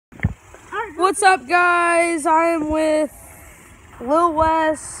What's up, guys? I am with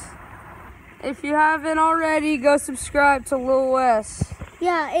lilwes. If you haven't already, go subscribe to lilwes.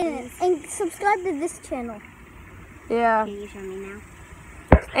 Yeah, and subscribe to this channel. Yeah. Can you show me now?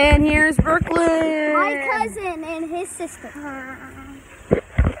 And here's Brooklyn. My cousin and his sister.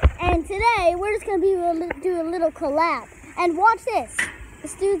 And today we're just gonna do a little collab. And watch this.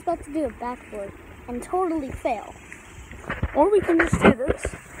 This dude's about to do a backflip and totally fail. Or we can just do this.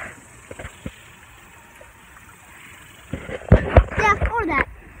 Yeah, or that.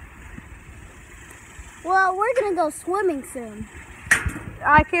 Well, we're gonna go swimming soon.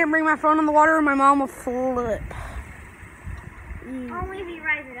 I can't bring my phone in the water or my mom will flip. Only if you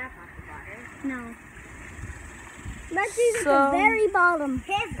rise it up off the water. No. Let's use at the very bottom.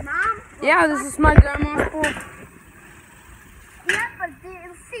 His mom? Yeah, this is my grandma's pool. Yeah, but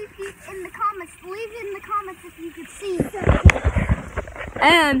see if you, in the comments, leave it in the comments if you could see.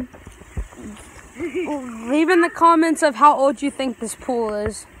 And leave in the comments of how old you think this pool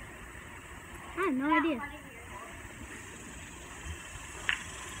is. I have no idea.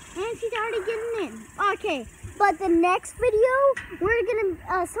 And she's already getting in. Okay, but the next video, we're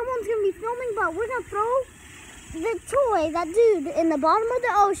gonna, someone's gonna be filming, but we're gonna throw the toy, that dude, in the bottom of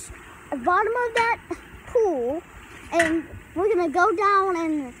the ocean, bottom of that pool, and we're gonna go down,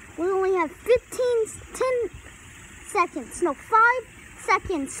 and we only have 5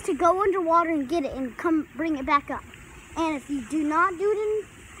 seconds to go underwater and get it and come bring it back up. And if you do not do it in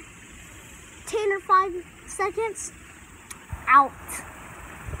 10 or 5 seconds, out.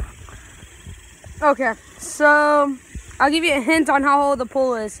 Okay, so I'll give you a hint on how old the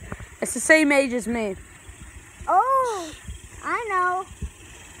pool is. It's the same age as me. Oh, I know.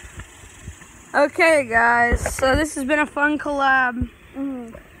 Okay, guys, so this has been a fun collab.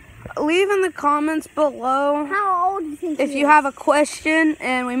 Leave in the comments below How old do you think if you have a question,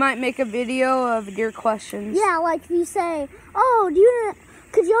 and we might make a video of your questions. Yeah, like if you say, oh,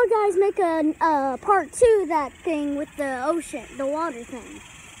 could y'all guys make a part 2 that thing with the ocean, the water thing?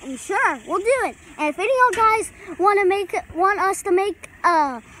 And sure, we'll do it. And if any of y'all guys want us to make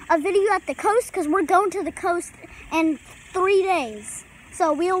a video at the coast, because we're going to the coast in 3 days,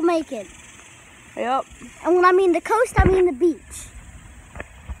 so we'll make it. Yep. And when I mean the coast, I mean the beach.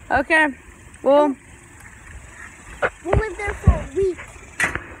 Okay. Well, we'll live there for a week.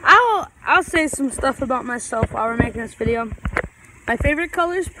 I'll say some stuff about myself while we're making this video. My favorite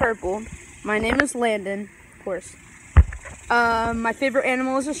color is purple. My name is Landon, of course. My favorite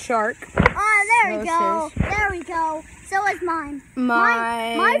animal is a shark. Oh, there we go. There we go. So is mine.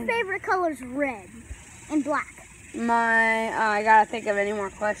 My favorite color is red and black. I gotta think of any more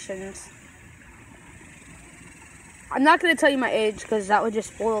questions. I'm not gonna tell you my age because that would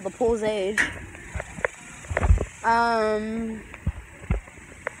just spoil the pool's age.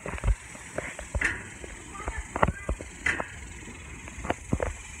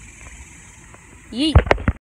 Yeet.